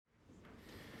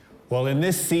Well, in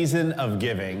this season of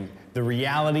giving, the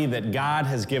reality that God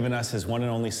has given us His one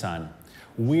and only Son,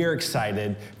 we're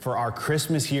excited for our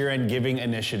Christmas year-end giving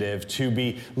initiative to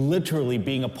be literally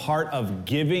being a part of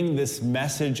giving this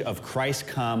message of Christ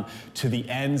come to the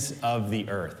ends of the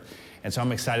earth. And so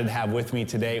I'm excited to have with me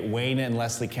today Wayne and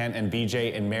Leslie Kent and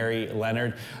BJ and Mary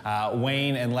Leonard.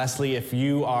 Wayne and Leslie, if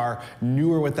you are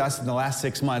newer with us in the last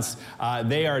 6 months,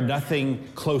 they are nothing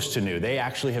close to new. They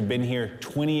actually have been here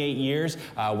 28 years.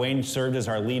 Wayne served as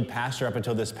our lead pastor up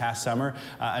until this past summer,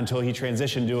 until he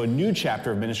transitioned to a new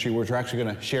chapter of ministry, which we're actually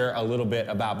going to share a little bit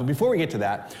about. But before we get to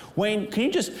that, Wayne, can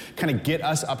you just kind of get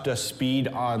us up to speed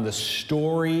on the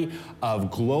story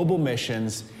of global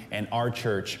missions and our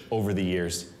church over the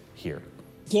years here?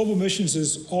 Global missions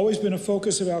has always been a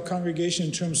focus of our congregation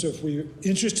in terms of we're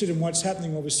interested in what's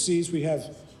happening overseas. We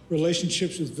have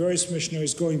relationships with various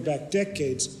missionaries going back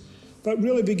decades. But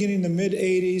really beginning in the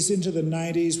mid-'80s into the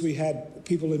 '90s, we had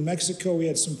people in Mexico. We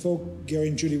had some folk, Gary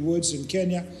and Judy Woods in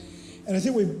Kenya. And I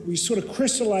think we sort of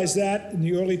crystallized that in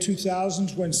the early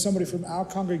 2000s when somebody from our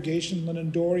congregation, Lynn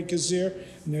and Dory Kazir,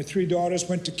 and their 3 daughters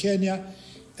went to Kenya.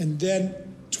 And then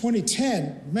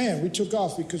 2010, man, we took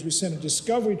off because we sent a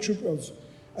discovery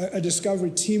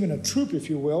team and a troop, if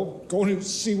you will, going to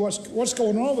see what's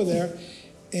going on over there.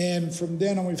 And from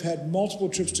then on, we've had multiple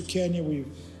trips to Kenya. We've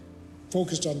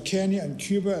focused on Kenya and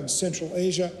Cuba and Central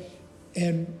Asia.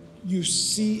 And you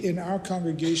see in our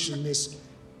congregation this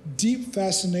deep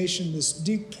fascination, this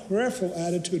deep prayerful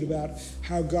attitude about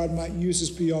how God might use us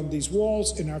beyond these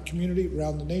walls in our community,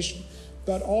 around the nation,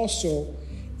 but also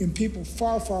in people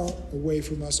far, far away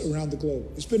from us around the globe.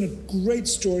 It's been a great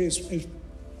story.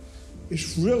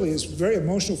 It's really very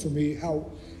emotional for me how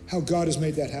God has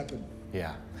made that happen.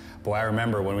 Yeah. Boy, I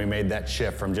remember when we made that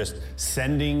shift from just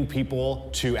sending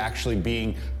people to actually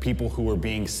being people who were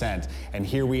being sent. And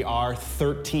here we are,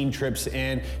 13 trips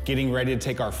in, getting ready to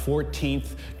take our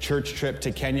 14th church trip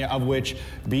to Kenya, of which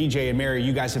BJ and Mary,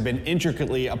 you guys have been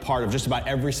intricately a part of just about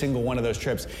every single one of those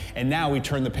trips. And now we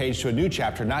turn the page to a new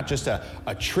chapter, not just a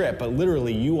trip, but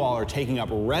literally you all are taking up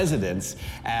residence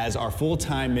as our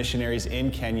full-time missionaries in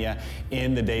Kenya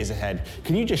in the days ahead.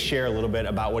 Can you just share a little bit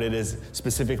about what it is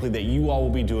specifically that you all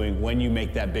will be doing when you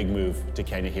make that big move to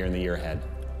Kenya here in the year ahead?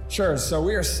 Sure. So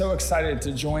we are so excited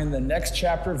to join the next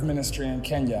chapter of ministry in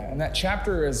Kenya. And that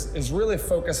chapter is really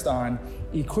focused on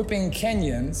equipping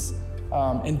Kenyans,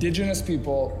 indigenous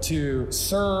people, to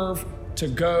serve, to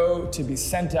go, to be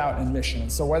sent out in mission.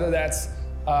 So whether that's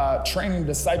training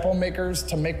disciple makers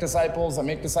to make disciples, that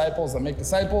make disciples, that make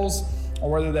disciples, or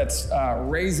whether that's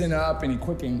raising up and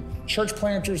equipping church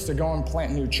planters to go and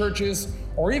plant new churches,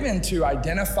 or even to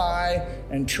identify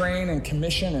and train and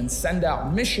commission and send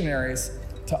out missionaries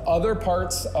to other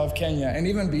parts of Kenya and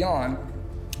even beyond.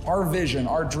 Our vision,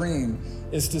 our dream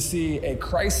is to see a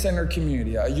Christ-centered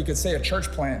community, you could say a church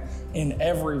plant in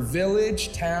every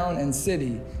village, town, and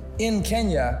city in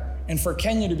Kenya, and for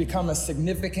Kenya to become a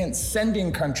significant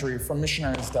sending country for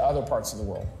missionaries to other parts of the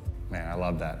world. Man, I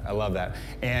love that. I love that.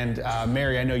 And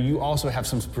Mary, I know you also have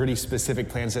some pretty specific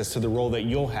plans as to the role that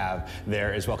you'll have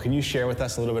there as well. Can you share with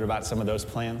us a little bit about some of those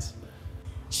plans?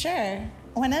 Sure.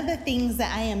 One of the things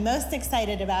that I am most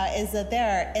excited about is that there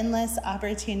are endless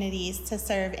opportunities to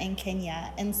serve in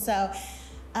Kenya. And so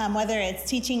whether it's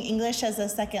teaching English as a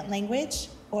second language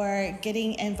or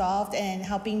getting involved in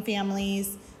helping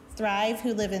families thrive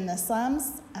who live in the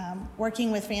slums,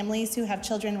 working with families who have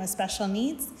children with special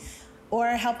needs, or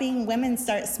helping women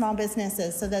start small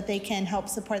businesses so that they can help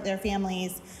support their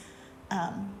families.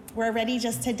 We're ready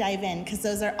just to dive in because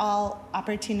those are all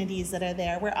opportunities that are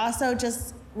there. We're also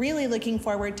just really looking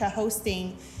forward to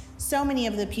hosting so many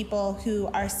of the people who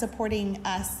are supporting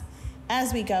us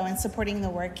as we go and supporting the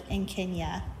work in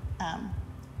Kenya.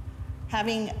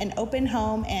 Having an open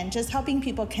home and just helping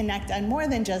people connect on more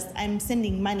than just I'm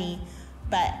sending money,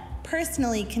 but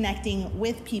personally connecting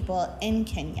with people in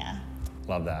Kenya.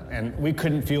 Love that. And we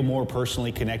couldn't feel more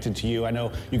personally connected to you. I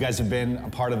know you guys have been a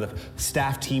part of the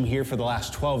staff team here for the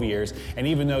last 12 years. And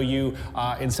even though you,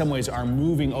 in some ways, are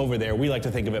moving over there, we like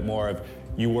to think of it more of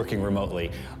you working remotely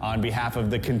on behalf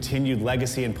of the continued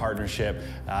legacy and partnership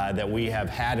that we have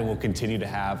had and will continue to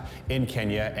have in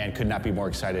Kenya, and could not be more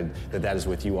excited that that is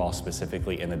with you all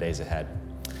specifically in the days ahead.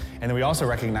 And then we also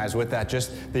recognize with that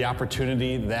just the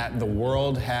opportunity that the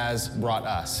world has brought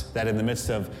us, that in the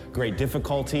midst of great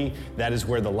difficulty, that is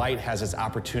where the light has its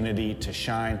opportunity to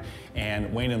shine.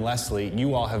 And Wayne and Leslie,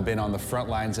 you all have been on the front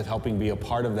lines of helping be a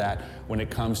part of that when it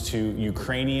comes to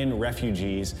Ukrainian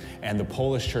refugees and the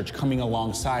Polish church coming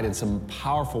alongside in some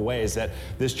powerful ways that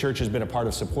this church has been a part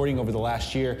of supporting over the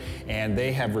last year. And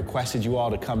they have requested you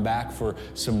all to come back for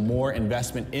some more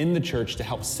investment in the church to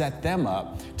help set them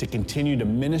up to continue to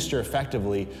minister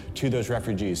effectively to those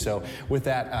refugees. So with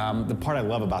that, the part I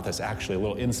love about this, actually, a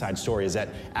little inside story, is that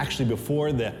actually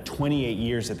before the 28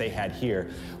 years that they had here,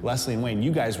 Leslie and Wayne,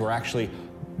 you guys were actually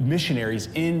missionaries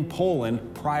in Poland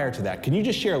prior to that. Can you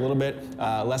just share a little bit,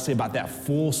 Leslie, about that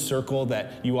full circle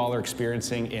that you all are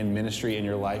experiencing in ministry in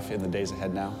your life in the days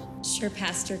ahead now? Sure,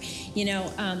 Pastor. You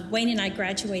know, Wayne and I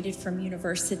graduated from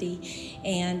university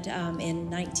and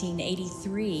in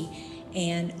 1983,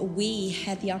 and we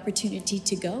had the opportunity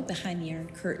to go behind the Iron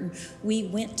Curtain. We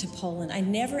went to Poland. I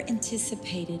never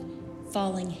anticipated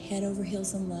falling head over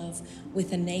heels in love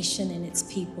with a nation and its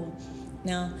people.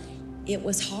 Now, it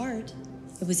was hard.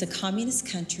 It was a communist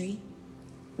country.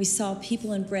 We saw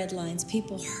people in bread lines,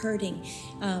 people hurting,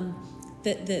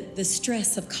 the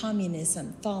stress of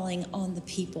communism falling on the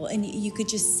people. And you could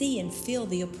just see and feel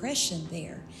the oppression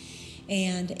there.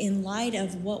 And in light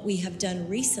of what we have done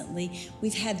recently,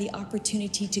 we've had the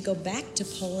opportunity to go back to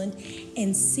Poland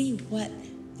and see what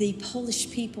the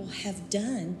Polish people have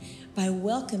done by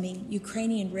welcoming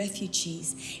Ukrainian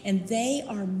refugees. And they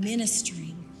are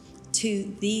ministering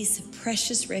to these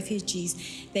precious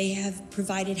refugees. They have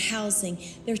provided housing.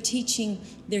 They're teaching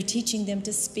them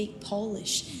to speak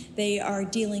Polish. They are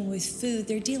dealing with food.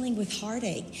 They're dealing with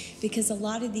heartache because a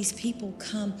lot of these people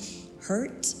come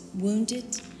hurt,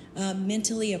 wounded,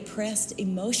 mentally oppressed,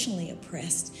 emotionally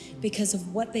oppressed because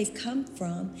of what they've come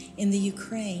from in the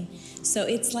Ukraine. So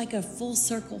it's like a full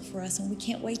circle for us, and we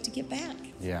can't wait to get back.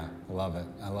 Yeah, I love it.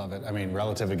 I love it. I mean,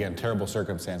 relative, again, terrible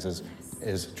circumstances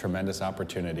is tremendous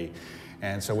opportunity.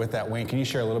 And so with that, Wayne, can you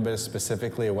share a little bit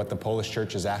specifically of what the Polish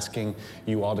church is asking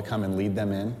you all to come and lead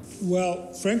them in?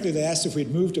 Well, frankly, they asked if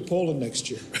we'd move to Poland next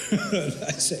year.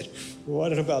 I said, well, I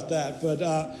don't know about that. But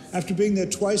after being there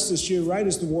twice this year, right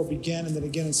as the war began, and then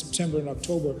again in September and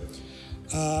October,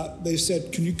 they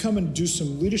said, can you come and do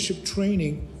some leadership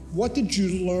training? What did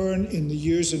you learn in the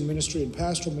years in ministry and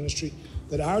pastoral ministry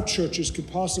that our churches could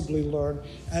possibly learn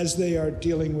as they are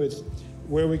dealing with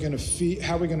where we're going to feed,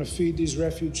 how we're going to feed these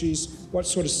refugees, what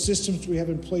sort of systems do we have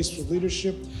in place for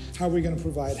leadership, how are we going to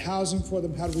provide housing for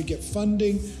them, how do we get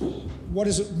funding, what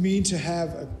does it mean to have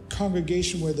a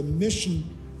congregation where the mission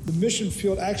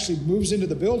field actually moves into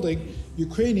the building,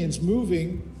 Ukrainians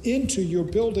moving into your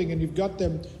building, and you've got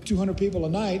them 200 people a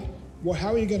night. Well,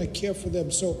 how are you going to care for them?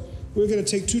 So we're going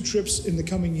to take 2 trips in the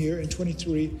coming year in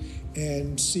 23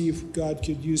 and see if God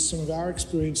could use some of our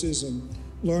experiences and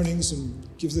learnings and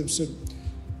give them some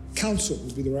counsel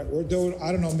would be the right word. Though,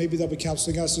 I don't know, maybe they'll be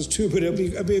counseling us as too, but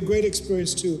it'll be a great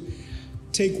experience to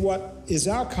take what is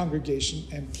our congregation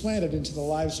and plant it into the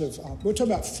lives of, we're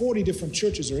talking about 40 different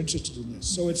churches are interested in this.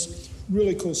 So it's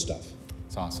really cool stuff.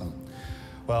 It's awesome.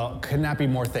 Well, could not be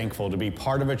more thankful to be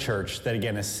part of a church that,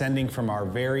 again, is sending from our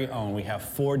very own. We have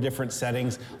 4 different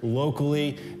settings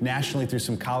locally, nationally through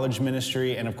some college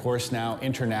ministry, and of course now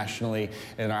internationally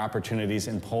in our opportunities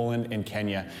in Poland and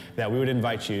Kenya, that we would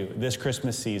invite you this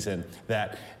Christmas season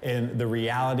that in the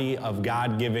reality of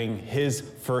God giving His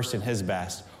first and His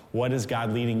best, what is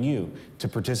God leading you to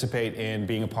participate in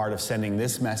being a part of sending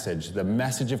this message, the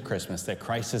message of Christmas, that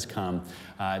Christ has come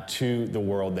to the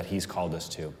world that He's called us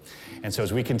to? And so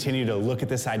as we continue to look at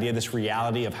this idea, this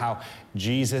reality of how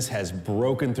Jesus has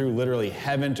broken through literally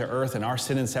heaven to earth and our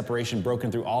sin and separation,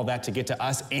 broken through all that to get to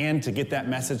us and to get that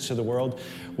message to the world,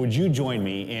 would you join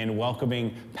me in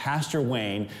welcoming Pastor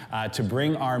Wayne to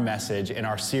bring our message in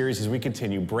our series as we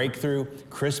continue Breakthrough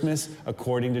Christmas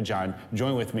According to John.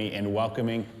 Join with me in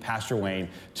welcoming Pastor Wayne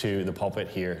to the pulpit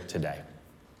here today.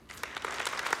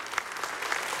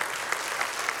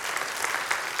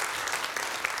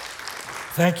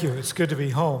 Thank you. It's good to be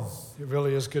home. It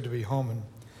really is good to be home. And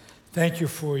thank you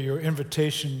for your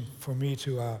invitation for me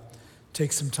to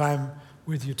take some time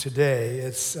with you today.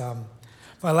 It's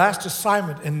my last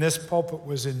assignment in this pulpit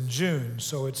was in June,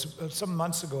 so it's some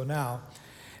months ago now.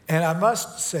 And I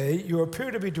must say, you appear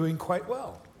to be doing quite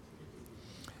well.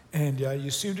 And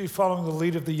you seem to be following the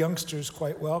lead of the youngsters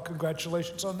quite well.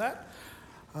 Congratulations on that.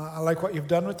 I like what you've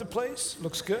done with the place.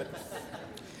 Looks good.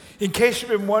 In case you've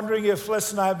been wondering if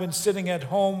Les and I have been sitting at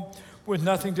home with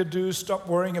nothing to do, stop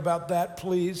worrying about that,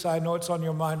 please. I know it's on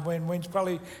your mind, Wayne. Wayne's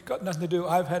probably got nothing to do.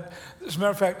 As a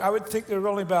matter of fact, I would think there are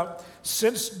only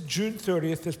since June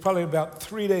 30th, there's probably about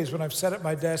 3 days when I've sat at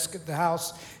my desk at the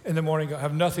house in the morning, I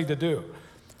have nothing to do.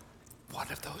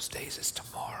 One of those days is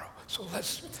tomorrow. So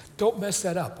don't mess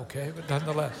that up, okay? But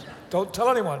nonetheless, don't tell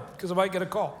anyone, because I might get a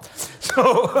call.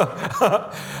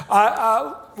 So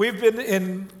we've been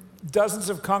in dozens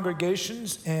of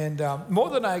congregations, and more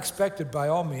than I expected by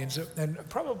all means, and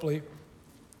probably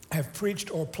have preached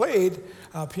or played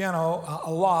piano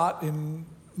a lot, in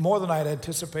more than I had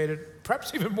anticipated,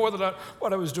 perhaps even more than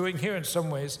what I was doing here in some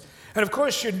ways. And of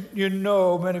course, many of you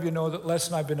know that Les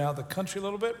and I have been out of the country a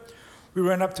little bit. We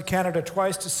went up to Canada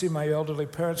twice to see my elderly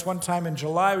parents. One time in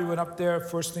July, we went up there.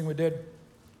 First thing we did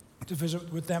to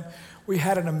visit with them. We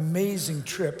had an amazing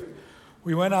trip.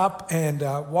 We went up, and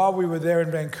while we were there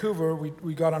in Vancouver,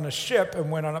 we got on a ship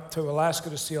and went on up to Alaska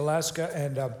to see Alaska.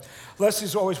 And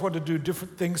Leslie's always wanted to do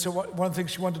different things. So one of the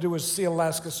things she wanted to do was see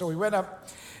Alaska. So we went up,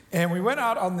 and we went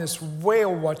out on this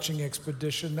whale watching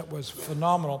expedition that was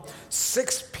phenomenal.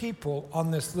 6 people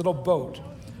on this little boat.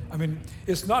 I mean,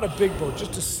 it's not a big boat,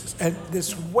 and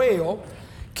this whale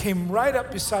came right up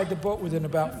beside the boat within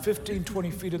about 15, 20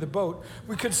 feet of the boat.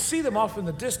 We could see them off in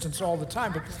the distance all the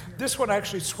time, but this one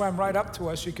actually swam right up to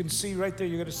us. You can see right there,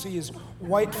 you're going to see his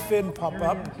white fin pop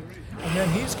up, and then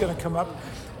he's going to come up.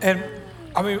 And,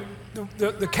 I mean,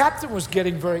 the captain was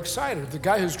getting very excited. The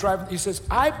guy who's driving, he says,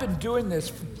 I've been doing this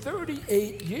for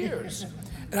 38 years.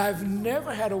 And I've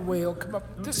never had a whale come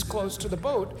up this close to the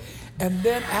boat and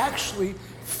then actually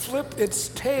flip its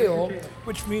tail,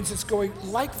 which means it's going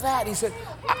like that. He said,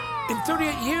 in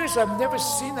 38 years, I've never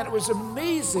seen that. It was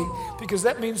amazing, because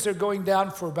that means they're going down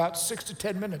for about 6 to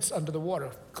 10 minutes under the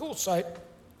water. Cool sight.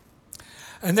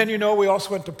 And then, we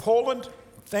also went to Poland.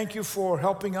 Thank you for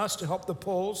helping us to help the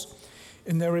Poles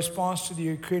in their response to the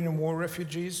Ukrainian war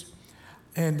refugees.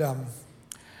 And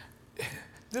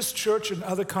this church and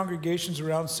other congregations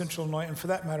around Central Illinois, and for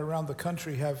that matter around the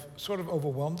country, have sort of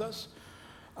overwhelmed us.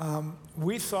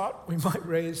 We thought we might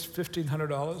raise $1,500,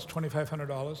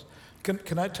 $2,500.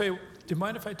 Can I tell you, do you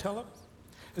mind if I tell him?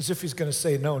 As if he's going to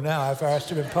say no now if I asked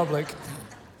him in public.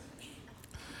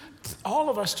 All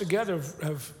of us together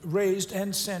have raised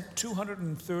and sent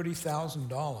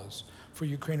 $230,000 for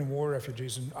Ukrainian war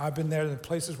refugees, and I've been there in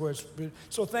places where it's been.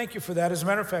 So thank you for that. As a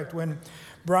matter of fact, when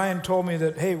Brian told me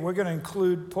that, hey, we're going to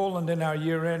include Poland in our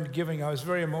year-end giving, I was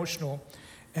very emotional,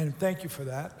 and thank you for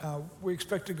that. We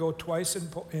expect to go twice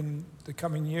in the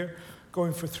coming year,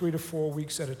 going for 3 to 4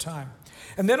 weeks at a time.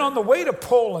 And then on the way to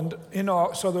Poland,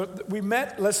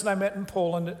 Les and I met in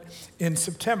Poland in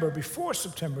September. Before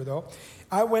September, though,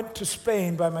 I went to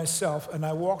Spain by myself, and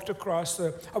I walked across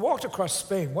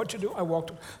Spain. What'd you do? I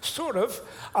walked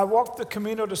the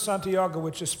Camino de Santiago,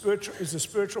 which is a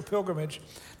spiritual pilgrimage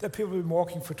that people have been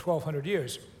walking for 1,200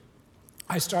 years.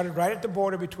 I started right at the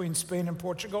border between Spain and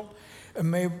Portugal,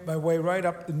 and made my way right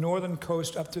up the northern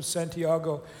coast up to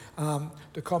Santiago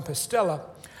de Compostela.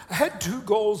 I had 2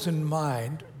 goals in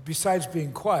mind besides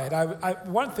being quiet.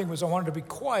 One thing was I wanted to be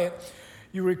quiet.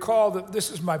 You recall that this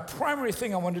is my primary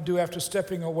thing I wanted to do after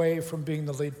stepping away from being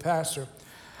the lead pastor.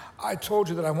 I told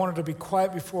you that I wanted to be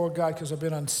quiet before God because I've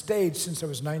been on stage since I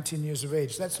was 19 years of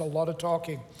age. That's a lot of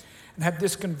talking. And have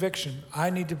this conviction, I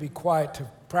need to be quiet to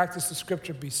practice the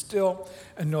scripture, be still,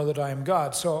 and know that I am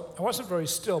God. So I wasn't very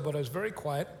still, but I was very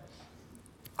quiet.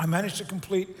 I managed to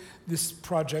complete this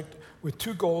project with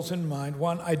 2 goals in mind.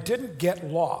 One, I didn't get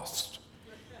lost,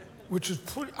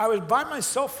 I was by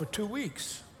myself for 2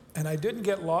 weeks, and I didn't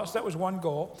get lost. That was one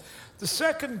goal. The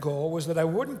second goal was that I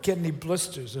wouldn't get any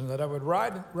blisters, and that I would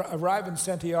arrive in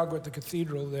Santiago at the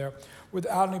cathedral there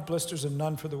without any blisters and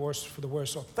none for the worse.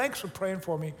 So thanks for praying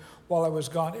for me while I was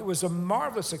gone. It was a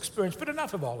marvelous experience, but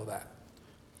enough of all of that.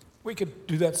 We could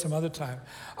do that some other time.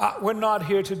 We're not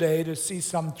here today to see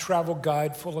some travel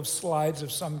guide full of slides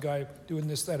of some guy doing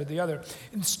this, that, or the other.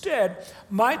 Instead,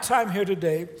 my time here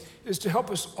today is to help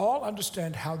us all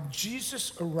understand how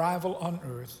Jesus' arrival on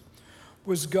earth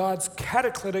was God's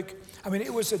catalytic.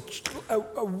 It was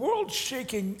a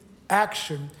world-shaking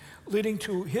action leading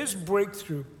to his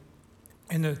breakthrough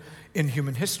in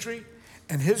human history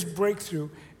and his breakthrough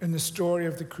in the story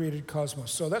of the created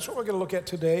cosmos. So that's what we're going to look at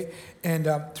today. And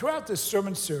throughout this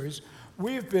sermon series,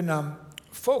 we've been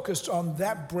focused on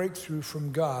that breakthrough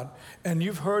from God. And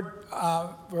you've heard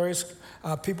various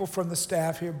people from the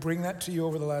staff here bring that to you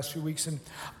over the last few weeks. And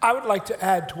I would like to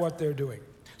add to what they're doing.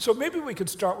 So maybe we could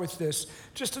start with this,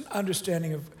 just an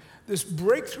understanding of this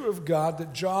breakthrough of God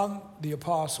that John the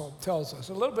Apostle tells us.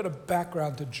 A little bit of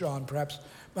background to John perhaps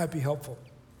might be helpful.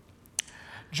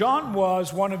 John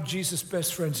was one of Jesus'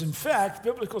 best friends. In fact,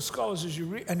 biblical scholars, as you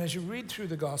read through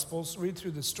the Gospels, read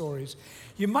through the stories,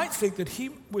 you might think that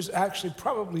he was actually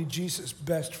probably Jesus'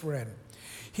 best friend.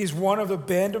 He's one of the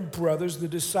band of brothers, the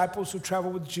disciples who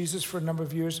traveled with Jesus for a number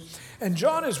of years. And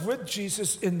John is with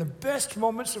Jesus in the best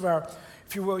moments of our,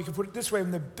 if you will, you can put it this way,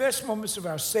 in the best moments of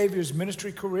our Savior's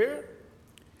ministry career.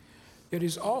 Yet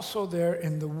he's also there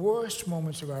in the worst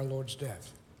moments of our Lord's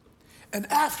death. And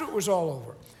after it was all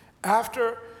over,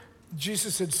 after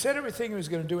Jesus had said everything he was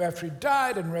going to do, after he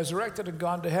died and resurrected and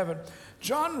gone to heaven,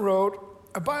 John wrote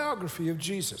a biography of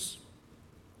Jesus,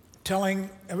 telling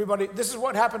everybody, this is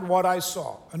what happened, what I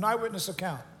saw, an eyewitness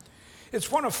account.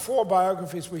 It's one of 4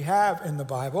 biographies we have in the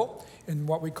Bible, in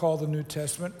what we call the New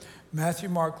Testament. Matthew,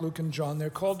 Mark, Luke, and John. They're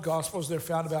called Gospels. They're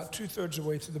found about 2/3 of the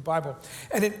way through the Bible.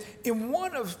 And in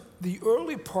one of the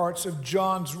early parts of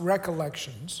John's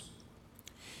recollections,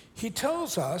 he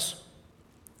tells us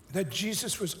that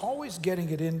Jesus was always getting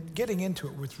into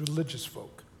it with religious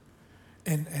folk.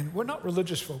 And we're not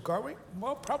religious folk, are we?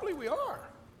 Well, probably we are.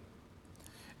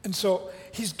 And so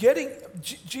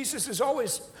Jesus is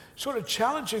always sort of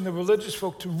challenging the religious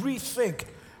folk to rethink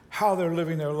how they're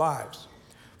living their lives.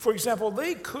 For example,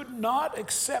 they could not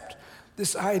accept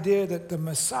this idea that the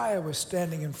Messiah was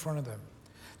standing in front of them.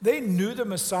 They knew the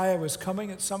Messiah was coming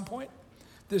at some point,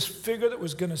 this figure that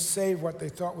was going to save what they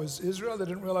thought was Israel. They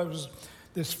didn't realize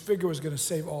this figure was going to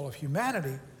save all of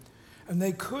humanity. And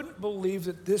they couldn't believe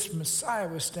that this Messiah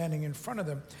was standing in front of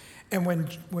them. And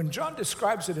when John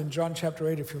describes it in John chapter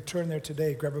 8, if you'll turn there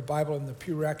today, grab a Bible in the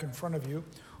pew rack in front of you,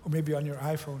 or maybe on your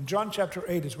iPhone. John chapter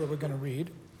 8 is where we're going to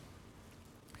read.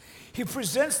 He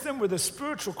presents them with a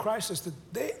spiritual crisis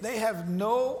that they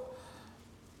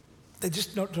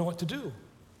just don't know what to do.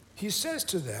 He says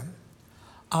to them,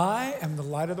 I am the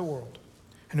light of the world,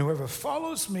 and whoever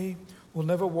follows me will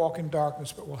never walk in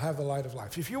darkness, but will have the light of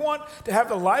life. If you want to have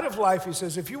the light of life, he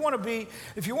says, if you want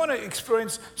to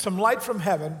experience some light from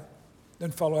heaven,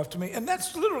 then follow after me. And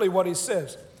that's literally what he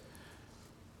says.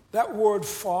 That word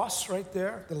phos right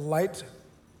there, the light,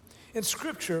 in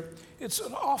Scripture, it's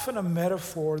often a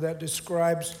metaphor that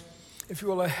describes, if you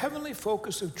will, a heavenly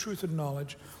focus of truth and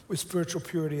knowledge with spiritual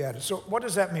purity added. So what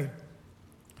does that mean?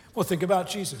 Well, think about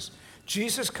Jesus.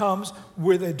 Jesus comes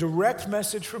with a direct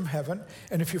message from heaven,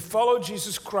 and if you follow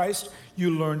Jesus Christ, you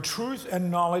learn truth and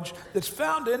knowledge that's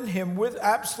found in him with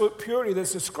absolute purity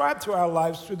that's ascribed to our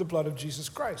lives through the blood of Jesus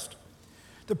Christ.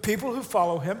 The people who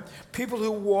follow him, people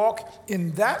who walk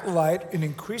in that light in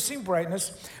increasing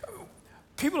brightness,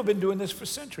 people have been doing this for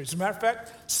centuries. As a matter of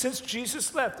fact, since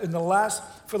Jesus left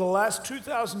for the last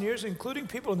 2,000 years, including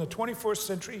people in the 21st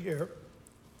century here,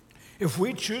 if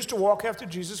we choose to walk after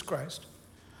Jesus Christ,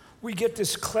 we get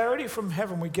this clarity from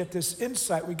heaven, we get this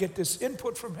insight, we get this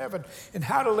input from heaven in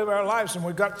how to live our lives. And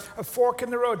we've got a fork in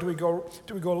the road. Do we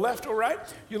go left or right?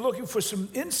 You're looking for some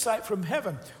insight from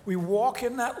heaven. We walk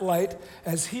in that light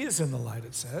as he is in the light,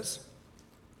 it says.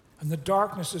 And the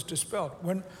darkness is dispelled.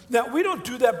 Now, we don't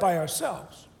do that by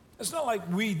ourselves. It's not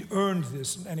like we earned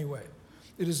this in any way.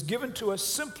 It is given to us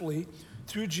simply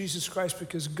through Jesus Christ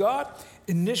because God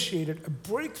initiated a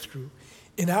breakthrough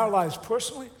in our lives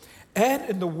personally and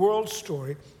in the world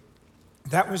story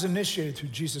that was initiated through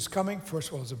Jesus coming, first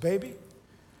of all, as a baby,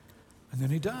 and then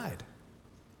he died.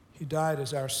 He died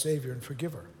as our Savior and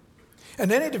forgiver.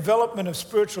 And any development of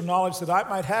spiritual knowledge that I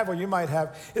might have or you might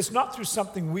have is not through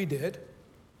something we did.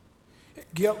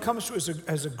 It comes to us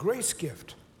as a grace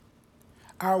gift.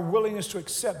 Our willingness to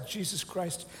accept Jesus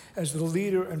Christ as the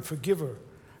leader and forgiver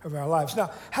of our lives.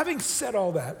 Now, having said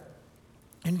all that,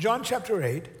 in John chapter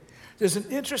 8, there's an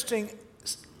interesting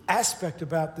aspect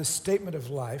about this statement of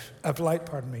light,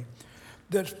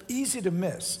 that's easy to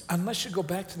miss unless you go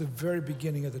back to the very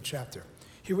beginning of the chapter.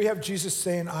 Here we have Jesus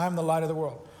saying, I am the light of the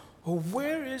world. Well,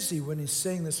 where is he when he's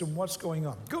saying this and what's going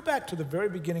on? Go back to the very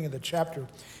beginning of the chapter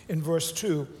in verse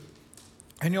 2,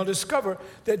 and you'll discover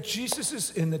that Jesus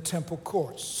is in the temple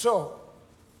courts. So,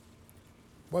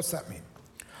 what's that mean?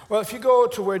 Well, if you go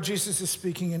to where Jesus is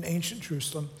speaking in ancient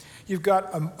Jerusalem, you've got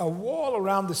a wall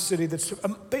around the city that's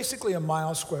basically a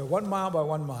mile square, 1 mile by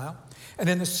 1 mile. And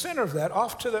in the center of that,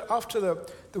 off to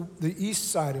the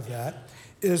east side of that,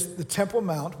 is the Temple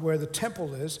Mount, where the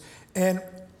temple is. And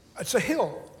it's a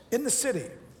hill in the city.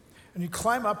 And you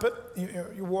climb up it,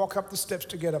 you walk up the steps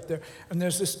to get up there. And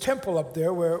there's this temple up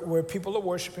there where people are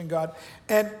worshiping God.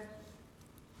 And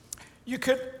you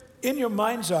could, in your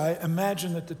mind's eye,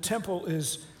 imagine that the temple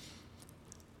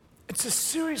it's a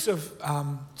series of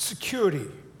security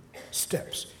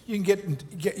steps. You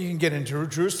can get into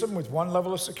Jerusalem with one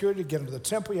level of security. To get into the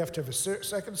temple, you have to have a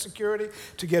second security.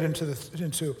 To get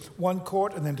into one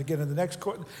court and then to get into the next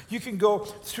court, you can go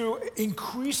through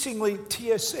increasingly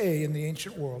TSA in the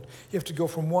ancient world. You have to go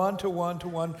from one to one to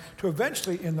one to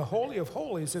eventually in the Holy of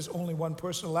Holies, there's only one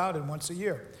person allowed in once a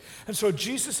year. And so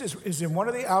Jesus is in one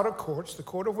of the outer courts, the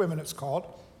court of women it's called,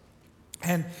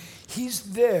 and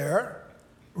he's there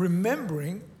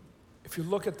remembering, if you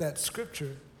look at that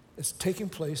scripture, it's taking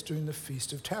place during the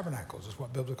Feast of Tabernacles, is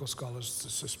what biblical scholars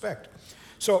suspect.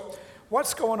 So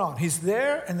what's going on? He's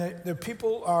there, and the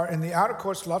people are in the outer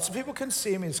courts. Lots of people can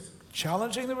see him. He's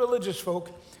challenging the religious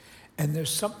folk, and there's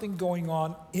something going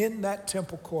on in that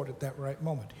temple court at that right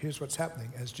moment. Here's what's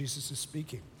happening as Jesus is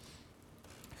speaking.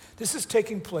 This is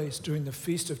taking place during the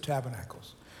Feast of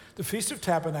Tabernacles. The Feast of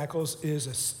Tabernacles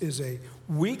is a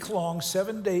week-long,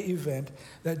 7-day event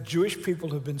that Jewish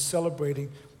people have been celebrating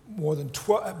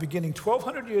beginning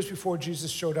 1,200 years before Jesus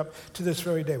showed up to this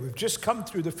very day. We've just come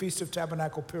through the Feast of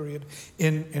Tabernacle period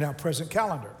in our present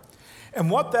calendar. And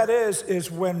what that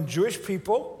is when Jewish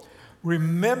people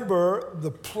remember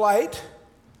the plight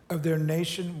of their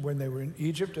nation when they were in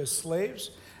Egypt as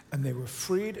slaves, and they were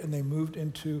freed and they moved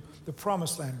into the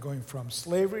Promised Land, going from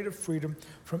slavery to freedom,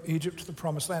 from Egypt to the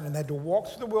Promised Land. And they had to walk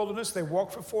through the wilderness. They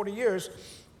walked for 40 years.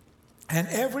 And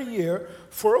every year,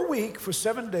 for a week, for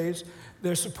 7 days,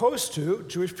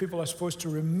 Jewish people are supposed to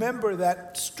remember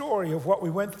that story of what we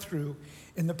went through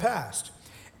in the past.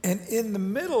 And in the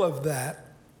middle of that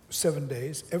 7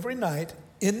 days, every night,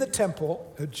 in the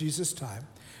temple at Jesus' time,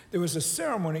 there was a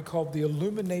ceremony called the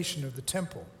illumination of the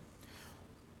temple.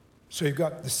 So you've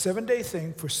got the 7-day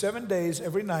thing. For 7 days,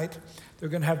 every night, they're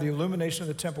going to have the illumination of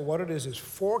the temple. What it is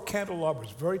 4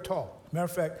 candelabras, very tall. Matter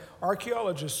of fact,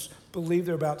 archaeologists believe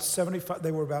they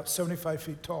were about 75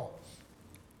 feet tall.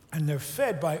 And they're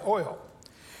fed by oil.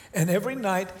 And every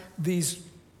night, these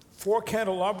 4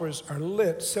 candelabras are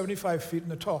lit 75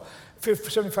 feet tall.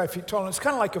 And it's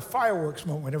kind of like a fireworks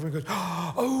moment when everyone goes,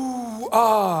 oh,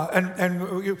 ah. And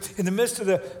in the midst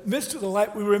of the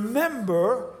light, we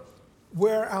remember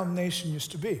where our nation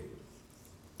used to be.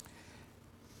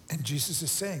 And Jesus is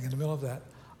saying in the middle of that,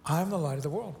 I'm the light of the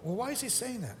world. Well, why is he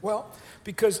saying that? Well,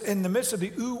 because in the midst of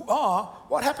the ooh-ah,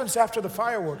 what happens after the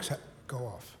fireworks go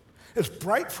off? It's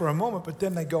bright for a moment, but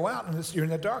then they go out and you're in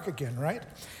the dark again, right?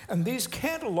 And these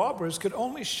candelabras could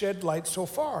only shed light so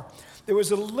far. There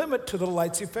was a limit to the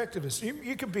light's effectiveness.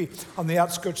 You could be on the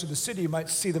outskirts of the city. You might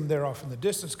see them there off in the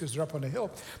distance because they're up on a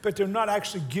hill, but they're not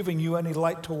actually giving you any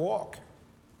light to walk.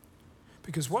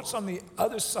 Because what's on the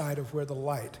other side of where the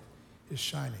light is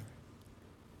shining?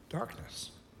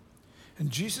 Darkness. And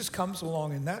Jesus comes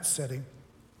along in that setting.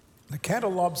 The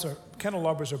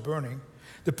candelabras are burning.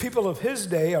 The people of his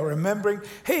day are remembering,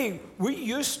 hey,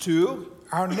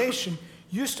 our nation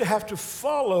used to have to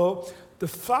follow the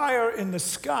fire in the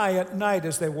sky at night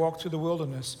as they walked through the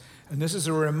wilderness. And this is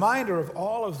a reminder of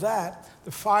all of that.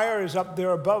 The fire is up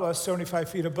there above us, 75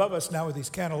 feet above us now with these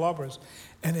candelabras.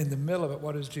 And in the middle of it,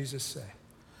 what does Jesus say?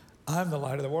 I'm the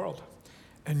light of the world.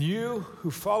 And you who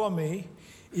follow me,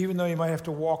 even though you might have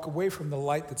to walk away from the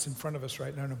light that's in front of us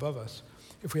right now and above us,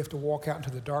 if we have to walk out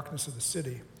into the darkness of the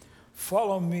city,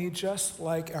 follow me just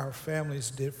like our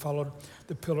families followed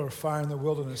the pillar of fire in the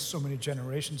wilderness so many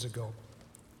generations ago.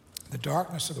 The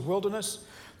darkness of the wilderness,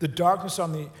 the darkness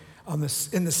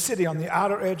in the city on the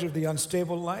outer edge of the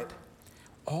unstable light,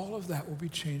 all of that will be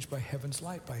changed by heaven's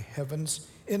light, by heaven's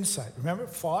insight. Remember,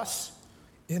 phos,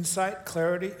 insight,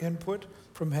 clarity, input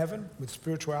from heaven with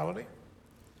spirituality.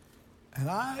 And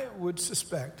I would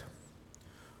suspect,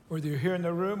 whether you're here in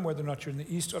the room, whether or not you're in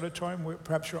the East Auditorium,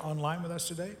 perhaps you're online with us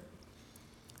today,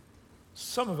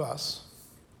 some of us,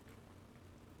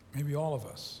 maybe all of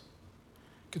us,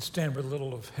 could stand with a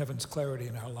little of heaven's clarity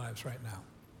in our lives right now.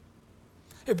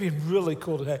 It'd be really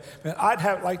cool to have. Man,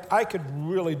 I could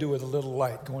really do with a little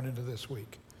light going into this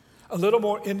week. A little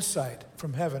more insight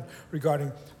from heaven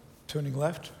regarding turning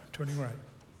left, turning right.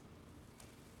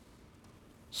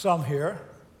 Some here,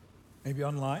 maybe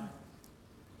online,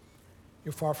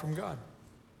 you're far from God.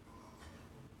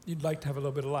 You'd like to have a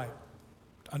little bit of light,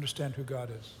 to understand who God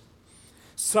is.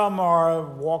 Some are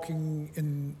walking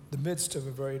in the midst of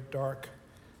a very dark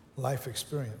life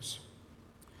experience.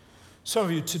 Some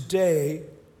of you today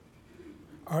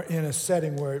are in a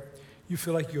setting where you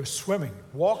feel like you're swimming,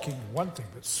 walking one thing,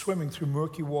 but swimming through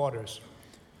murky waters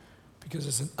because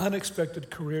it's an unexpected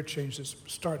career change that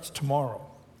starts tomorrow,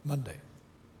 Monday.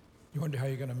 You wonder how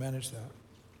you're going to manage that.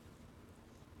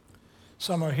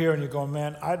 Some are here and you're going,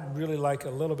 man, I'd really like a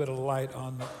little bit of light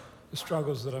on the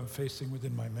struggles that I'm facing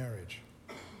within my marriage.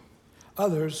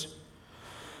 Others,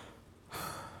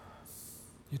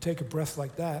 You take a breath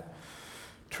like that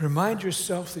to remind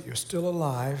yourself that you're still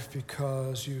alive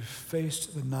because you've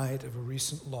faced the night of a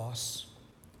recent loss,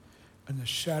 and the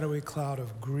shadowy cloud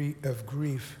of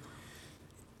grief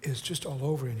is just all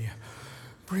over in you.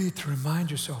 Breathe to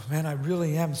remind yourself, man, I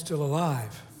really am still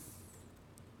alive.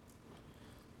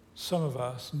 Some of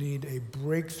us need a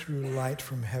breakthrough light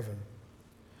from heaven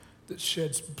that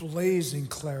sheds blazing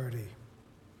clarity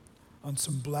on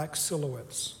some black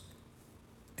silhouettes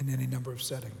in any number of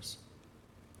settings.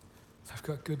 I've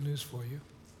got good news for you.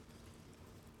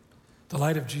 The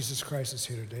light of Jesus Christ is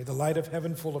here today. The light of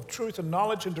heaven, full of truth and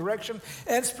knowledge and direction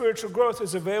and spiritual growth,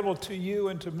 is available to you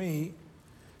and to me,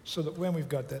 so that when we've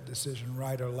got that decision,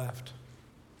 right or left,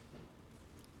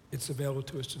 it's available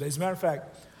to us today. As a matter of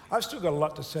fact, I've still got a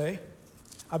lot to say.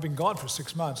 I've been gone for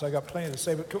 6 months. I got plenty to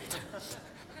say, but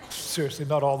seriously,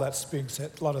 not all that's being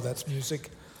said. A lot of that's music.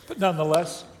 But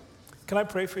nonetheless, can I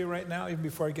pray for you right now, even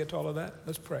before I get to all of that?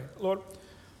 Let's pray. Lord,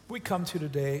 we come to you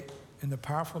today in the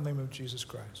powerful name of Jesus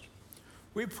Christ.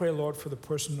 We pray, Lord, for the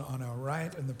person on our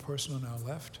right and the person on our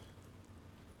left.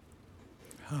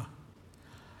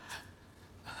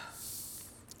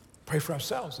 Pray for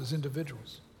ourselves as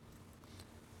individuals.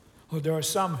 Lord, there are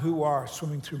some who are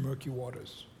swimming through murky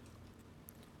waters.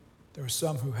 There are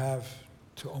some who have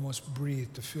to almost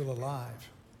breathe, to feel alive,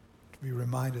 to be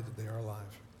reminded that they are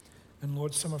alive. And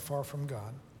Lord, some are far from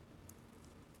God.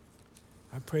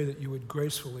 I pray that you would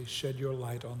gracefully shed your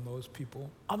light on those people,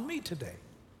 on me today,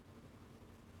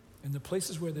 in the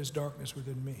places where there's darkness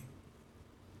within me.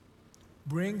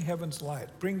 Bring heaven's light.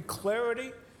 Bring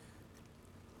clarity,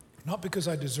 not because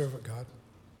I deserve it, God,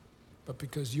 but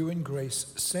because you in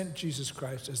grace sent Jesus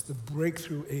Christ as the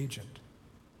breakthrough agent.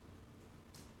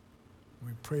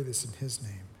 We pray this in his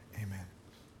name. Amen.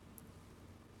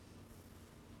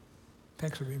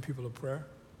 Thanks for being people of prayer.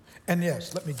 And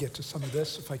yes, let me get to some of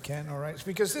this if I can, all right? It's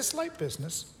because this light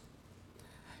business,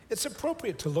 it's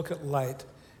appropriate to look at light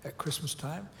at Christmas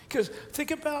time. Because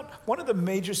think about one of the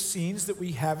major scenes that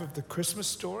we have of the Christmas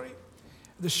story,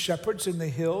 the shepherds in the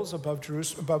hills above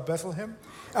Jerusalem, above Bethlehem.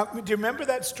 Do you remember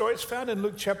that story? It's found in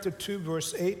Luke chapter 2,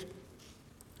 verse 8.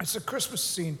 It's a Christmas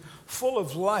scene full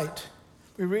of light.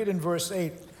 We read in verse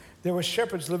 8, there were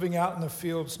shepherds living out in the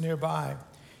fields nearby,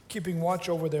 keeping watch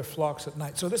over their flocks at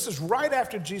night. So this is right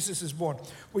after Jesus is born.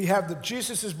 We have that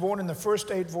Jesus is born in the first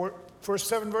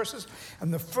 7 verses,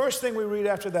 and the first thing we read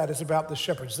after that is about the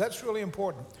shepherds. That's really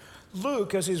important.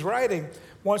 Luke, as he's writing,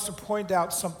 wants to point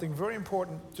out something very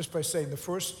important just by saying the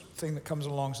first thing that comes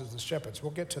along is the shepherds.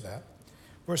 We'll get to that.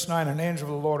 Verse 9, an angel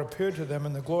of the Lord appeared to them,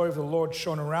 and the glory of the Lord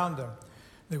shone around them.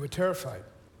 They were terrified.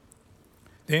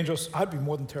 The angels, I'd be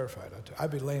more than terrified.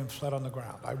 I'd be laying flat on the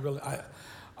ground.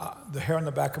 The hair on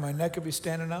the back of my neck would be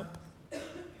standing up,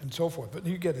 and so forth. But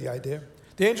you get the idea.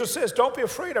 The angel says, don't be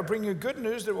afraid. I bring you good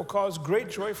news that will cause great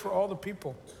joy for all the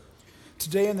people.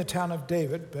 Today in the town of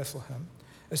David, Bethlehem,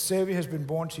 a Savior has been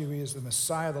born to you. He is the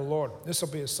Messiah, the Lord. This will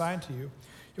be a sign to you.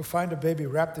 You'll find a baby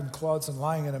wrapped in cloths and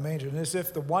lying in a manger. And as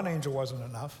if the one angel wasn't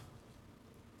enough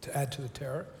to add to the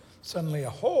terror, suddenly a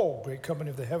whole great company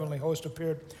of the heavenly host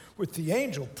appeared with the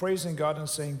angel, praising God and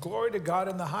saying, glory to God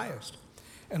in the highest,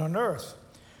 and on earth,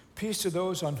 peace to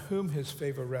those on whom his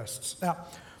favor rests. Now,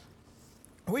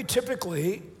 we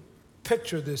typically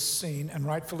picture this scene, and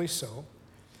rightfully so,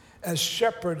 as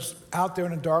shepherds out there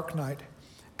in a dark night,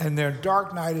 and their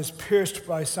dark night is pierced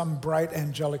by some bright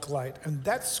angelic light. And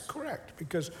that's correct,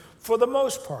 because for the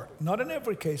most part, not in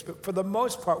every case, but for the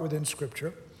most part within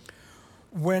Scripture,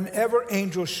 whenever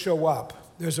angels show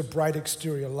up, there's a bright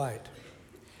exterior light.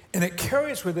 And it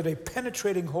carries with it a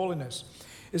penetrating holiness.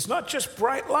 It's not just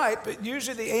bright light, but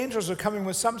usually the angels are coming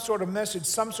with some sort of message,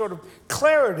 some sort of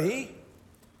clarity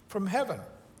from heaven.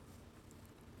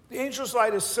 The angel's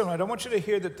light is similar. I don't want you to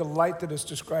hear that the light that is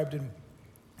described in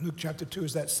Luke chapter 2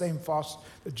 is that same phos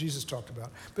that Jesus talked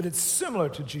about. But it's similar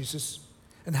to Jesus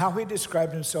and how he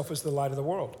described himself as the light of the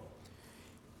world.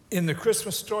 In the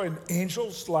Christmas story, an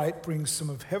angel's light brings some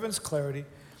of heaven's clarity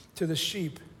to the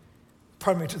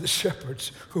to the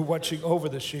shepherds who are watching over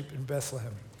the sheep in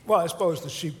Bethlehem. Well, I suppose the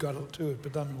sheep got to it,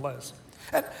 but nonetheless.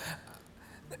 And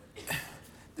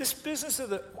this business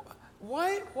of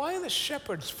why are the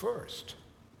shepherds first?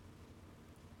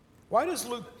 Why does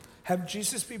Luke have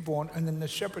Jesus be born and then the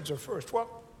shepherds are first?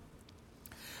 Well,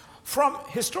 from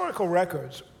historical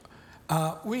records,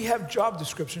 we have job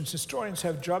descriptions. Historians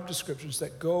have job descriptions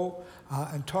that go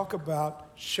and talk about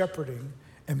shepherding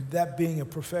and that being a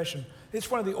profession. It's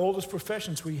one of the oldest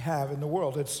professions we have in the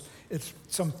world. It's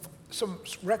some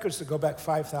records that go back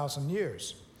 5,000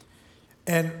 years.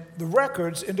 And the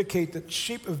records indicate that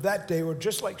sheep of that day were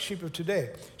just like sheep of today.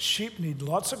 Sheep need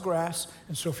lots of grass,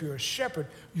 and so if you're a shepherd,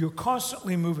 you're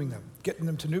constantly moving them, getting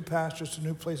them to new pastures, to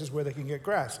new places where they can get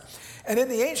grass. And in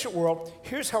the ancient world,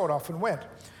 here's how it often went.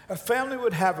 A family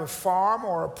would have a farm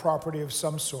or a property of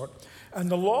some sort,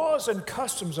 and the laws and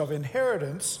customs of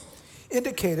inheritance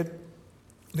indicated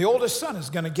the oldest son is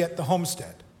going to get the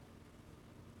homestead.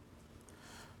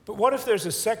 But what if there's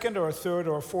a second or a third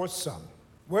or a fourth son?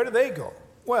 Where do they go?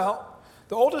 Well,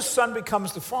 the oldest son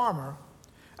becomes the farmer,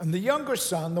 and the younger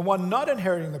son, the one not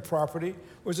inheriting the property,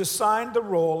 was assigned the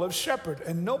role of shepherd.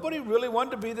 And nobody really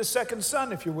wanted to be the second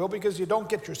son, if you will, because you don't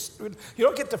get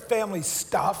the family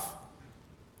stuff.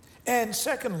 And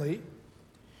secondly,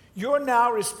 you're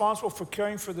now responsible for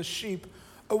caring for the sheep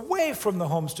away from the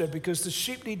homestead because the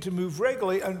sheep need to move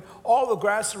regularly and all the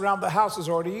grass around the house is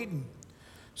already eaten.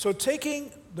 So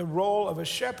taking the role of a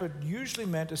shepherd usually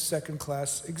meant a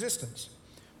second-class existence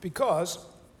because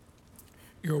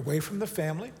you're away from the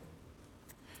family,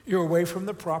 you're away from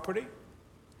the property,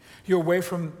 you're away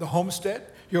from the homestead,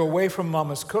 you're away from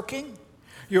mama's cooking,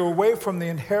 you're away from the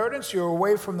inheritance, you're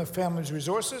away from the family's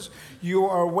resources, you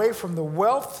are away from the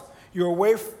wealth, you're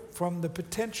away from the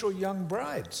potential young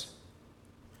brides.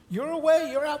 You're away,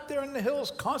 you're out there in the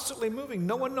hills constantly moving.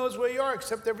 No one knows where you are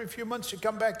except every few months you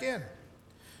come back in.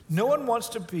 No one wants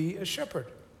to be a shepherd.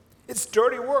 It's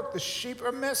dirty work. The sheep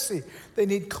are messy. They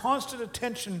need constant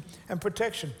attention and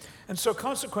protection. And so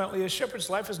consequently, a shepherd's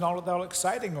life is not all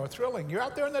exciting or thrilling. You're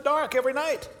out there in the dark every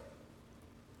night.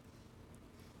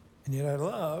 And yet I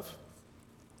love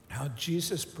how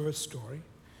Jesus' birth story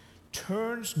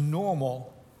turns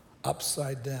normal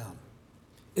upside down.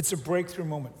 It's a breakthrough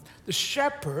moment. The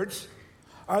shepherds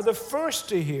are the first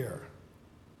to hear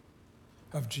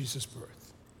of Jesus' birth.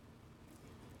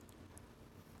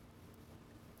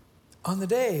 On the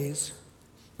days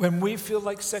when we feel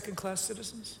like second-class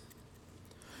citizens,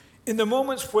 in the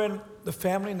moments when the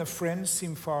family and the friends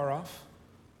seem far off,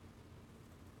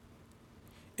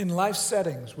 in life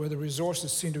settings where the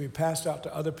resources seem to be passed out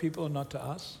to other people and not to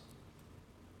us,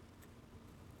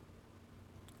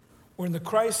 when the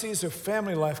crises of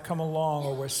family life come along,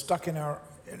 or we're stuck in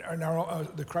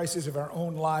the crises of our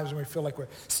own lives and we feel like we're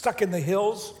stuck in the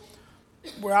hills,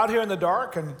 we're out here in the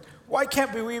dark, and why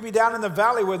can't we be down in the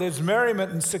valley where there's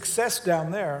merriment and success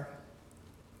down there?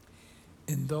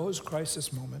 In those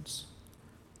crisis moments,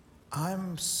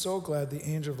 I'm so glad the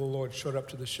angel of the Lord showed up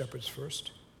to the shepherds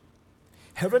first.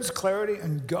 Heaven's clarity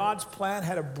and God's plan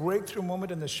had a breakthrough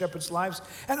moment in the shepherds' lives.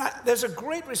 And there's a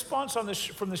great response from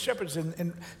the shepherds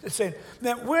in saying,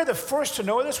 man, we're the first to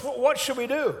know this. What should we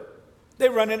do? They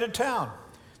run into town.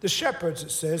 The shepherds,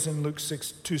 it says in Luke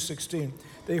 2:16,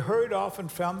 they hurried off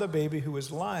and found the baby who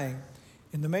was lying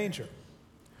in the manger.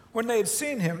 When they had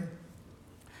seen him,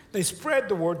 they spread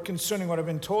the word concerning what had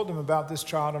been told them about this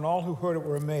child, and all who heard it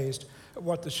were amazed at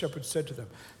what the shepherds said to them.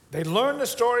 They learned the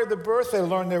story of the birth. They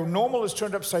learned their normal is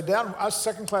turned upside down. Us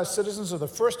second-class citizens are the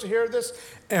first to hear this,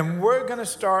 and we're going to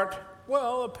start,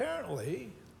 well,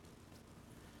 apparently,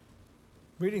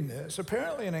 reading this,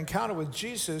 apparently an encounter with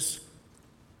Jesus,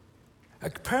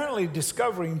 apparently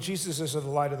discovering Jesus as the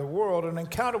light of the world, an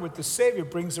encounter with the Savior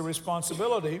brings a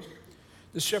responsibility.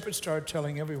 The shepherds started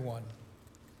telling everyone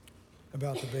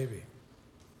about the baby.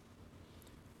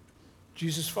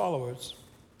 Jesus' followers,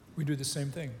 we do the same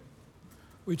thing.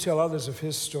 We tell others of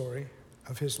his story,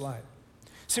 of his light.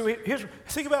 See,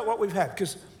 think about what we've had,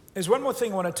 because there's one more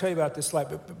thing I want to tell you about this light,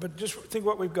 but just think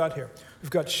what we've got here. We've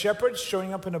got shepherds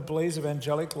showing up in a blaze of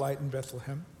angelic light in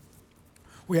Bethlehem.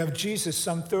 We have Jesus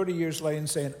some 30 years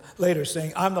later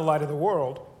saying, I'm the light of the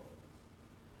world.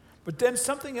 But then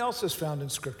something else is found in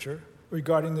Scripture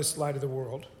regarding this light of the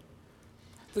world.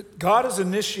 That God has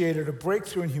initiated a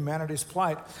breakthrough in humanity's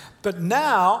plight. But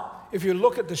now, if you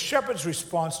look at the shepherds'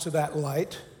 response to that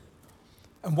light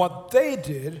and what they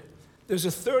did, there's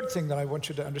a third thing that I want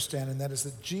you to understand, and that is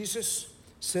that Jesus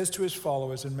says to his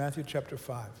followers in Matthew chapter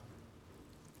 5,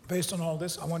 based on all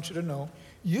this, I want you to know,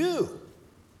 you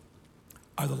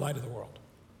are the light of the world.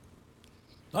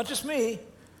 Not just me,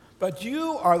 but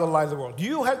you are the light of the world.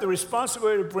 You have the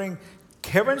responsibility to bring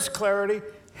heaven's clarity,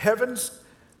 heaven's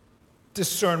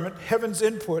discernment, heaven's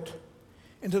input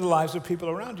into the lives of people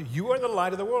around you. You are the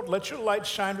light of the world. Let your light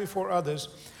shine before others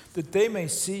that they may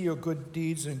see your good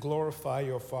deeds and glorify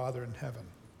your Father in heaven.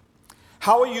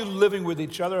 How are you living with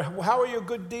each other? How are your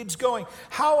good deeds going?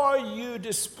 How are you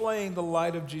displaying the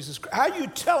light of Jesus Christ? How are you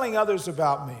telling others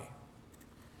about me?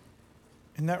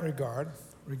 In that regard,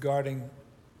 regarding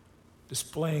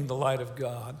displaying the light of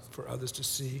God for others to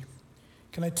see,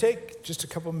 can I take just a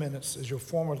couple minutes as your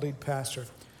former lead pastor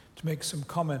to make some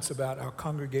comments about our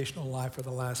congregational life for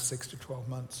the last 6 to 12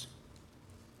 months.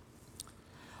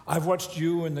 I've watched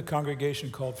you in the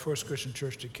congregation called First Christian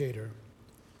Church Decatur.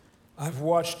 I've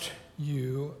watched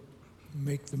you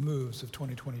make the moves of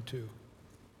 2022.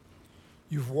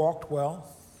 You've walked well,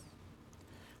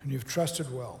 and you've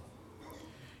trusted well.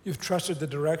 You've trusted the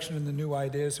direction and the new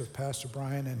ideas of Pastor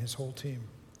Brian and his whole team.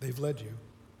 They've led you.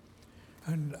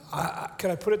 And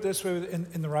can I put it this way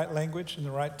in the right language, in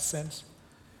the right sense?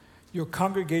 Your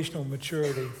congregational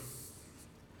maturity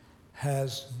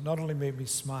has not only made me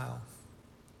smile,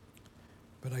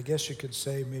 but I guess you could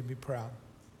say made me proud.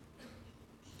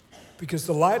 Because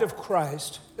the light of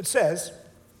Christ, it says,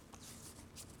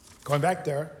 going back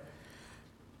there,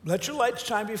 let your light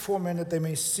shine before men that they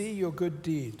may see your good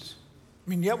deeds. I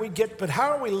mean, yeah, but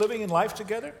how are we living in life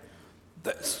together?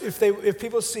 If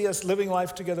people see us living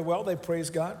life together well, they praise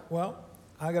God. Well,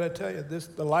 I got to tell you,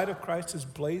 the light of Christ is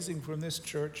blazing from this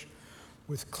church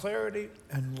with clarity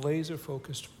and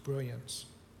laser-focused brilliance.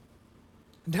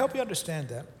 And to help you understand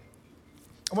that,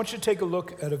 I want you to take a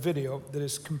look at a video that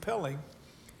is compelling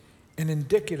and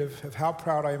indicative of how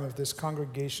proud I am of this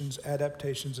congregation's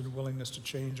adaptations and willingness to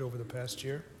change over the past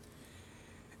year.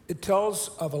 It tells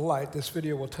of a light, this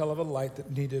video will tell of a light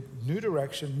that needed new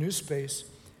direction, new space,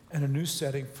 and a new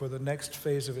setting for the next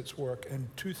phase of its work. And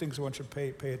two things I want you to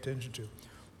pay attention to.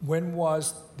 When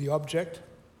was the object,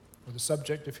 or the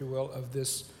subject, if you will, of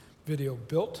this video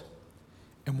built?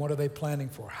 And what are they planning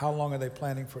for? How long are they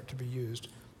planning for it to be used?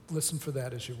 Listen for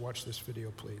that as you watch this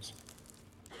video, please.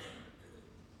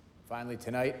 Finally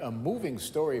tonight, a moving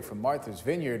story from Martha's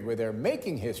Vineyard where they're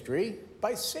making history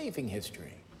by saving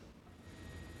history.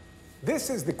 This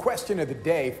is the question of the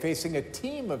day facing a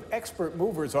team of expert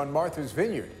movers on Martha's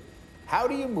Vineyard. How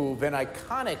do you move an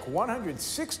iconic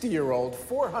 160-year-old,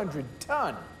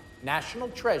 400-ton national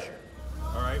treasure?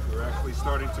 All right, we're actually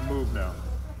starting to move now.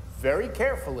 Very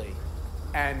carefully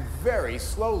and very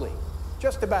slowly,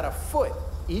 just about a foot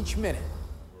each minute.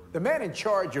 The man in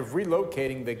charge of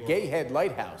relocating the Gayhead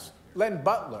Lighthouse, Len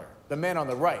Butler, the man on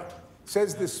the right,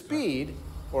 says the speed,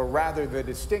 or rather the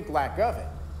distinct lack of it,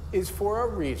 is for a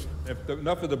reason. If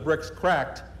enough of the bricks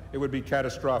cracked, it would be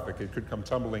catastrophic. It could come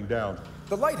tumbling down.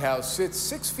 The lighthouse sits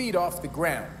 6 feet off the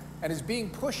ground and is being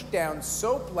pushed down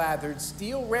soap-lathered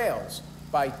steel rails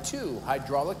by 2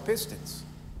 hydraulic pistons.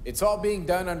 It's all being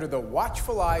done under the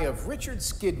watchful eye of Richard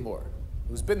Skidmore,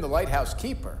 who's been the lighthouse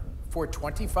keeper for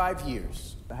 25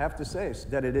 years. I have to say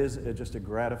that it is just a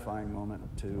gratifying moment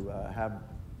to have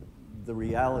the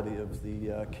reality of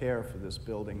the care for this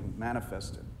building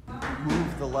manifested.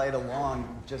 Move the light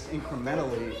along just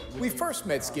incrementally. We first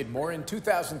met Skidmore in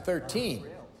 2013.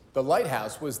 The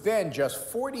lighthouse was then just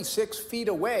 46 feet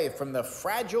away from the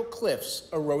fragile cliff's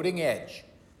eroding edge.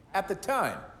 At the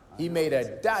time, he made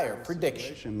a dire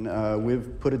prediction.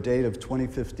 We've put a date of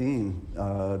 2015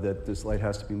 that this light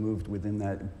has to be moved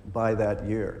by that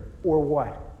year. Or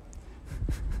what?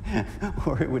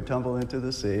 Or it would tumble into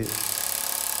the sea.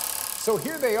 So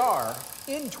here they are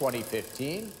in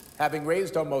 2015, having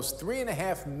raised almost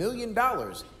 $3.5 million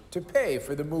to pay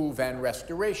for the move and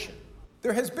restoration.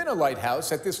 There has been a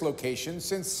lighthouse at this location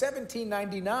since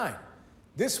 1799.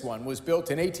 This one was built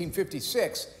in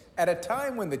 1856 at a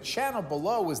time when the channel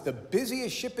below was the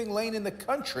busiest shipping lane in the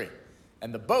country,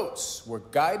 and the boats were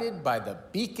guided by the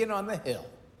beacon on the hill.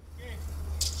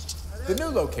 The new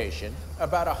location,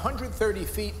 about 130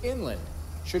 feet inland,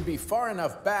 should be far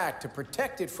enough back to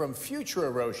protect it from future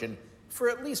erosion for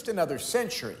at least another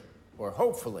century, or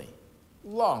hopefully,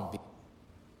 long beyond.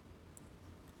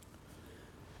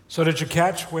 So did you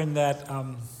catch when that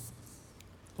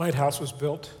lighthouse was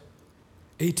built?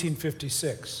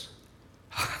 1856.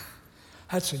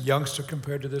 That's a youngster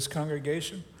compared to this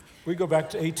congregation. We go back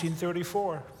to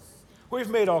 1834. We've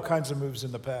made all kinds of moves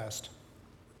in the past.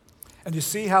 And you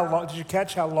see how long, did you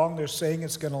catch how long they're saying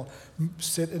it's going to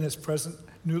sit in its present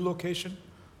new location?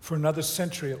 For another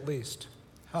century at least.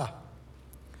 I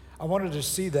wanted to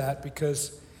see that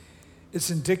because it's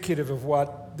indicative of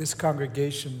what this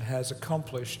congregation has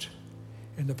accomplished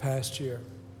in the past year.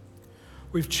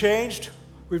 We've changed.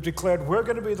 We've declared we're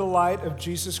going to be the light of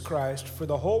Jesus Christ for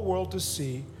the whole world to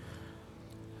see,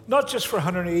 not just for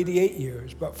 188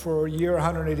 years, but for year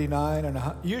 189. And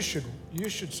you should.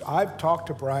 I've talked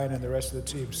to Brian and the rest of the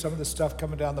team. Some of the stuff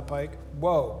coming down the pike,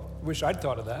 whoa, wish I'd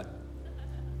thought of that.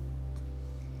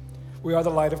 We are the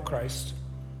light of Christ.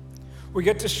 We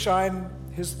get to shine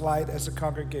his light as a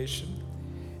congregation,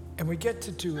 and we get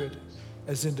to do it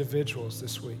as individuals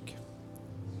this week.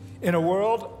 In a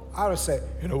world, I would say,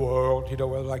 in a world,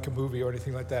 like a movie or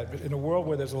anything like that, but in a world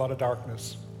where there's a lot of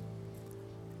darkness,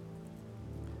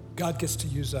 God gets to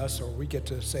use us, or we get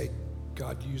to say,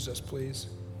 God, use us, please.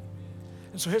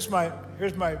 And so here's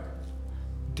my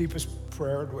deepest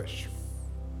prayer and wish.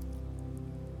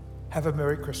 Have a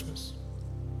Merry Christmas.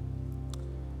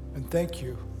 And thank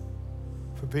you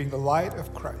for being the light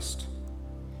of Christ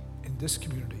in this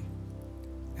community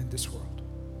and this world.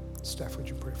 Staff, would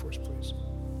you pray for us, please?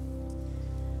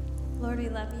 Lord, we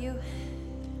love you.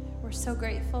 We're so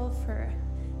grateful for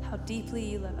how deeply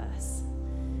you love us.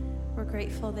 We're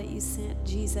grateful that you sent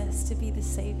Jesus to be the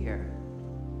Savior.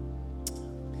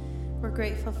 We're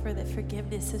grateful for the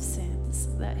forgiveness of sins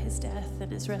that his death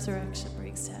and his resurrection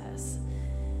brings to us.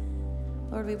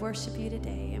 Lord, we worship you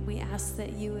today, and we ask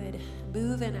that you would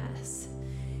move in us,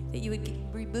 that you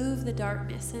would remove the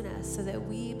darkness in us so that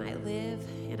we might live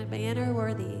in a manner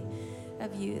worthy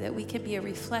of you, that we can be a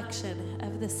reflection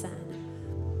of the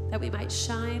sun, that we might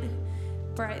shine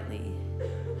brightly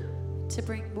to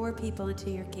bring more people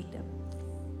into your kingdom.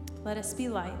 Let us be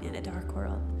light in a dark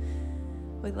world.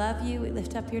 We love you. We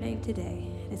lift up your name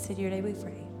today. And it's in your name we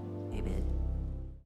pray.